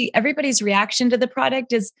 It's really, everybody's reaction to the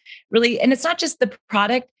product is really, and it's not just the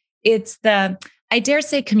product, it's I dare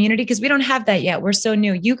say community, because we don't have that yet. We're so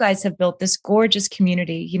new. You guys have built this gorgeous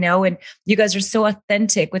community, and you guys are so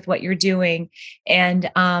authentic with what you're doing.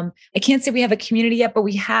 And I can't say we have a community yet, but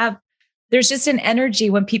there's just an energy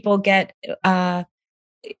when people get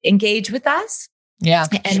engaged with us. Yeah.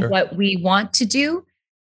 And what we want to do,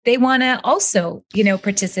 they want to also,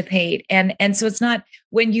 participate. And so it's not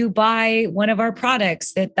when you buy one of our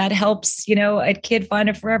products that helps, a kid find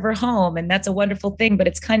a forever home. And that's a wonderful thing, but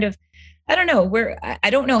it's kind of, I don't know I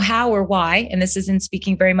don't know how or why. And this isn't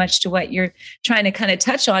speaking very much to what you're trying to kind of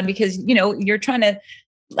touch on, because, you're trying to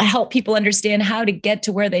help people understand how to get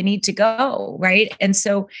to where they need to go. Right. And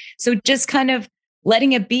so just kind of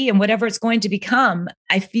letting it be, and whatever it's going to become,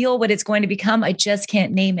 I feel what it's going to become. I just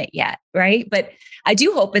can't name it yet. Right. But I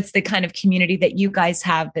do hope it's the kind of community that you guys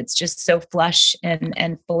have that's just so flush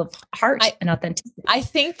and full of heart and authenticity. I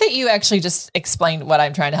think that you actually just explained what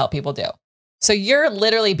I'm trying to help people do. So you're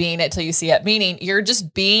literally being it till you see it, meaning you're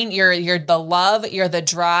just being, you're the love, you're the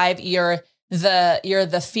drive, you're you're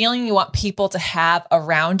the feeling you want people to have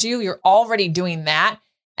around you. You're already doing that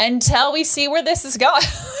until we see where this is going.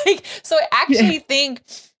 So I actually think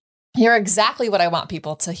you're exactly what I want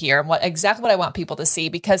people to hear and exactly what I want people to see,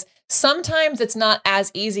 because sometimes it's not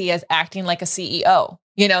as easy as acting like a CEO.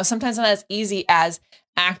 Sometimes not as easy as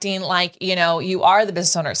acting like, you are the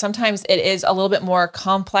business owner. Sometimes it is a little bit more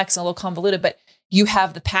complex and a little convoluted, but you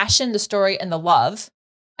have the passion, the story, and the love.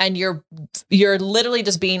 And you're literally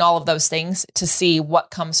just being all of those things to see what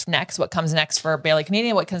comes next for Barely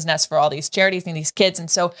Canadian, what comes next for all these charities and these kids. And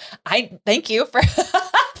so I thank you for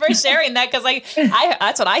for sharing that, because I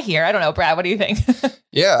that's what I hear. I don't know, Brad, what do you think?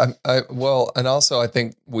 Yeah, well, and also I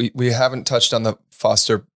think we haven't touched on the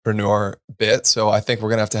fosterpreneur bit, so I think we're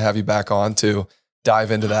gonna have you back on to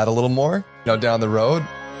dive into that a little more, down the road.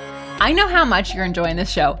 I know how much you're enjoying this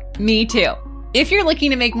show. Me too. If you're looking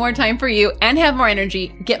to make more time for you and have more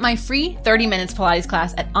energy, get my free 30 minutes Pilates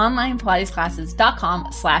class at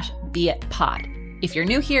onlinepilatesclasses.com/beitpod. If you're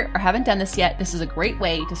new here or haven't done this yet, this is a great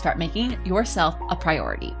way to start making yourself a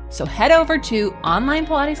priority. So head over to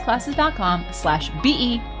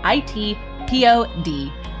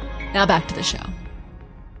onlinepilatesclasses.com/beitpod. Now back to the show.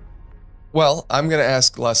 Well, I'm going to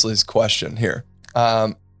ask Leslie's question here.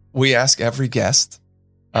 We ask every guest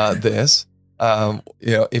this.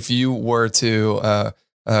 If you were to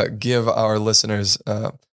give our listeners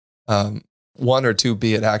one or two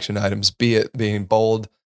be it action items, be it being bold,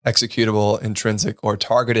 executable, intrinsic, or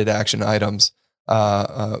targeted action items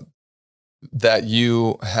that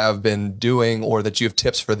you have been doing, or that you have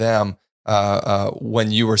tips for them when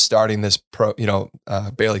you were starting this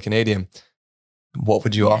Barely Canadian, what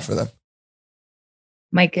would you offer them?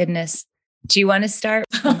 My goodness. Do you want to start?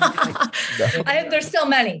 There's so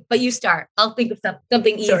many, but you start. I'll think of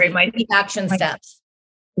something easy. Sorry, my action steps.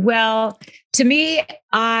 Well, to me,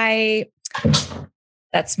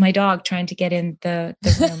 that's my dog trying to get in the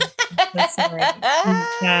room.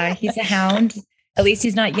 He's a hound. At least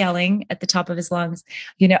he's not yelling at the top of his lungs.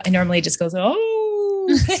 I normally just goes, oh.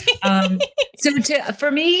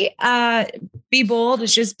 For me, be bold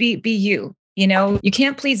is just be you. You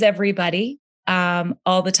can't please everybody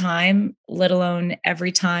all the time, let alone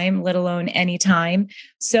every time, let alone any time.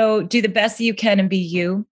 So do the best that you can and be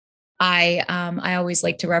you. I always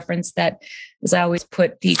like to reference that, as I always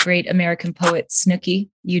put the great American poet Snooki,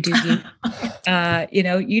 you do you.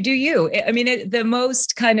 You do you. I mean, the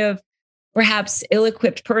most kind of perhaps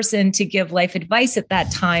ill-equipped person to give life advice at that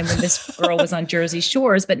time when this girl was on Jersey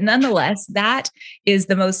shores, but nonetheless, that is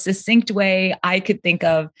the most succinct way I could think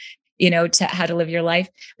of to how to live your life.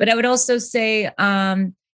 But I would also say,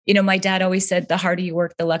 my dad always said, the harder you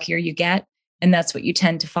work, the luckier you get. And that's what you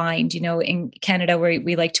tend to find, in Canada, where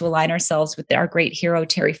we like to align ourselves with our great hero,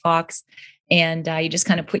 Terry Fox. And you just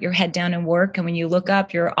kind of put your head down and work. And when you look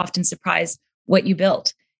up, you're often surprised what you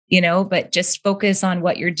built, but just focus on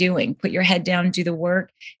what you're doing, put your head down, do the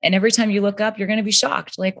work. And every time you look up, you're going to be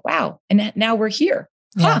shocked. Like, wow. And now we're here.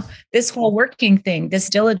 Yeah. This whole working thing, this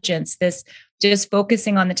diligence, this just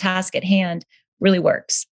focusing on the task at hand really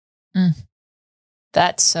works.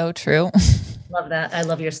 That's so true. Love that. I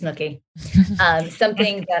love your Snooki.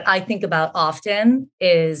 Something that I think about often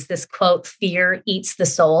is this quote, fear eats the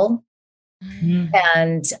soul.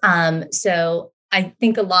 And so I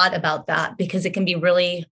think a lot about that, because it can be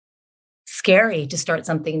really scary to start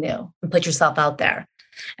something new and put yourself out there.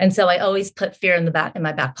 And so I always put fear in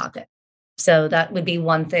my back pocket. So that would be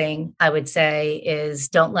one thing I would say is,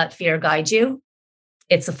 don't let fear guide you.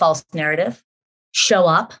 It's a false narrative. Show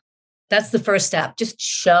up. That's the first step. Just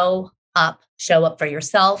show up for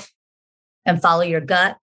yourself and follow your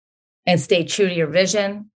gut and stay true to your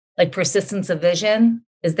vision. Like, persistence of vision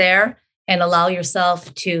is there, and allow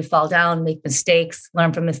yourself to fall down, make mistakes,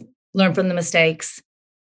 learn from the mistakes,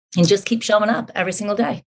 and just keep showing up every single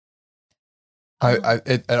day.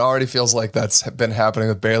 It already feels like that's been happening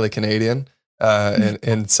with Barely Canadian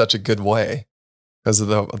in such a good way, because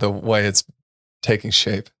of the way it's taking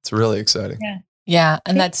shape. It's really exciting. Yeah.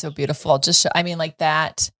 And that's so beautiful. Just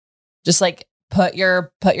put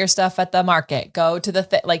your stuff at the market, go to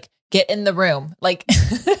the get in the room.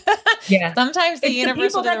 Sometimes the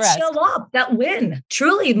universe will do the rest. Show up that win.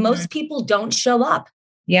 Truly, most people don't show up.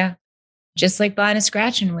 Yeah. Just like buying a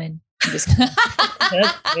scratch and win. Just kidding.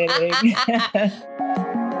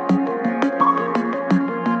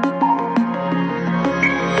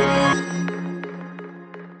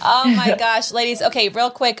 Oh my gosh, ladies. Okay, real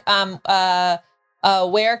quick.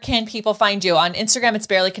 Where can people find you? On Instagram, it's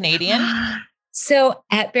Barely Canadian. So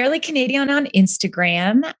at Barely Canadian on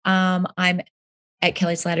Instagram, I'm at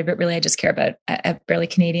Kelly Slattery, but really I just care about at Barely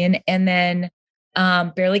Canadian. And then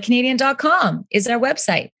barelycanadian.com is our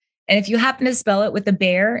website. And if you happen to spell it with a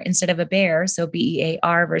bear instead of a bear, so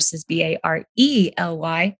BEAR versus BARELY,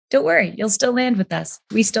 don't worry, you'll still land with us.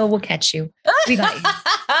 We still will catch you. We got you.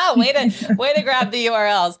 way to grab the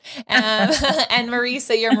URLs. And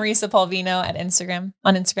Marisa, you're Marisa Polvino on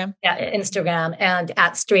Instagram. Yeah, Instagram and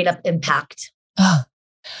at Straight Up Impact.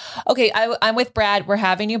 Okay, I'm with Brad. We're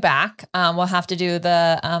having you back. We'll have to do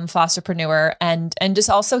the fosterpreneur and just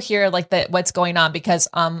also hear like what's going on, because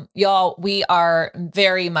y'all, we are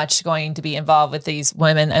very much going to be involved with these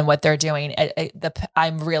women and what they're doing. It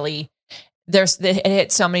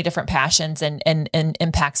hits so many different passions and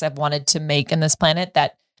impacts I've wanted to make in this planet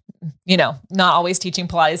that, not always teaching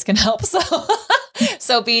Pilates can help.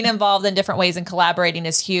 So being involved in different ways and collaborating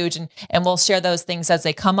is huge. And we'll share those things as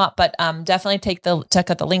they come up, but definitely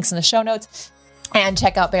check out the links in the show notes and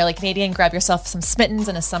check out Barely Canadian, grab yourself some Smittens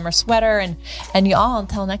and a summer sweater, and y'all,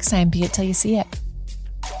 until next time, be it till you see it.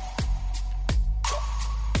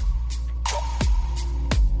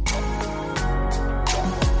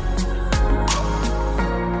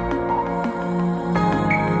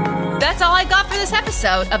 That's all I got for this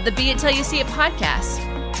episode of the Be It Till You See It podcast.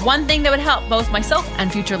 One thing that would help both myself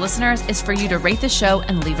and future listeners is for you to rate the show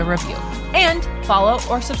and leave a review. And follow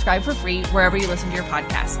or subscribe for free wherever you listen to your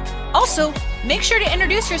podcast. Also, make sure to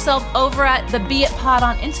introduce yourself over at the Be It Pod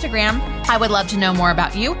on Instagram. I would love to know more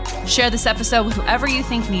about you. Share this episode with whoever you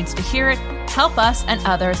think needs to hear it. Help us and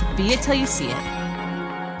others be it till you see it.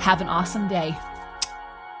 Have an awesome day.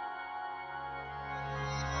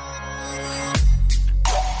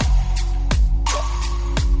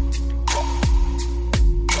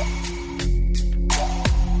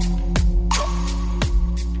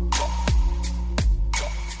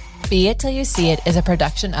 Be It Till You See It is a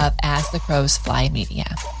production of As the Crows Fly Media.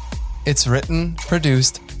 It's written,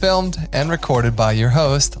 produced, filmed, and recorded by your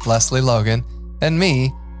host, Leslie Logan, and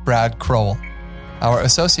me, Brad Crowell. Our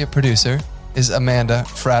associate producer is Amanda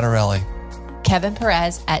Fraterelli. Kevin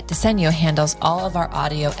Perez at Disenyo handles all of our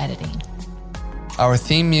audio editing. Our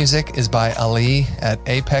theme music is by Ali at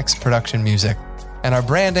Apex Production Music, and our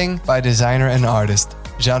branding by designer and artist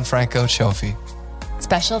Gianfranco Cioffi.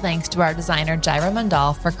 Special thanks to our designer, Jaira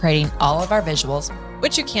Mandal, for creating all of our visuals,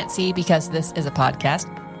 which you can't see because this is a podcast,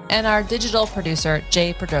 and our digital producer,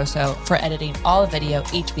 Jay Pedroso, for editing all the video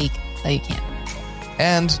each week so you can.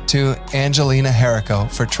 And to Angelina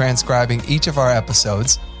Herrico for transcribing each of our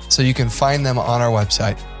episodes so you can find them on our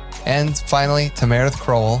website. And finally, to Meredith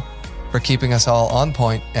Crowell for keeping us all on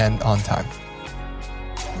point and on time.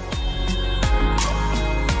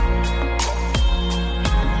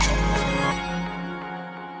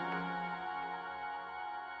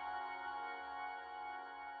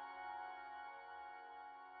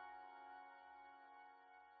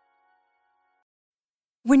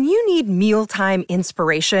 When you need mealtime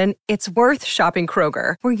inspiration, it's worth shopping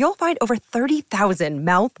Kroger, where you'll find over 30,000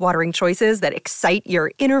 mouth-watering choices that excite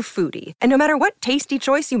your inner foodie. And no matter what tasty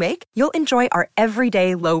choice you make, you'll enjoy our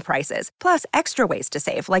everyday low prices, plus extra ways to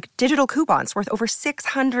save, like digital coupons worth over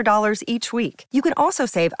 $600 each week. You can also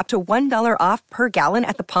save up to $1 off per gallon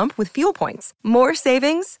at the pump with fuel points. More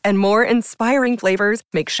savings and more inspiring flavors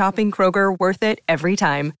make shopping Kroger worth it every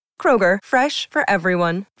time. Kroger, fresh for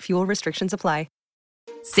everyone. Fuel restrictions apply.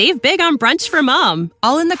 Save big on brunch for mom,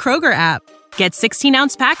 all in the Kroger app. Get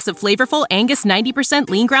 16-ounce packs of flavorful Angus 90%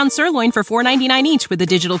 lean ground sirloin for $4.99 each with a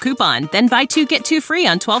digital coupon. Then buy 2, get 2 free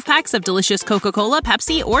on 12 packs of delicious Coca-Cola,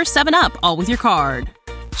 Pepsi, or 7-Up, all with your card.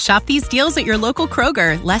 Shop these deals at your local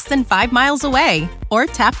Kroger, less than 5 miles away. Or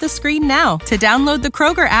tap the screen now to download the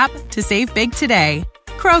Kroger app to save big today.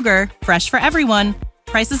 Kroger, fresh for everyone.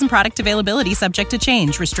 Prices and product availability subject to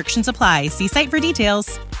change. Restrictions apply. See site for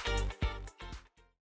details.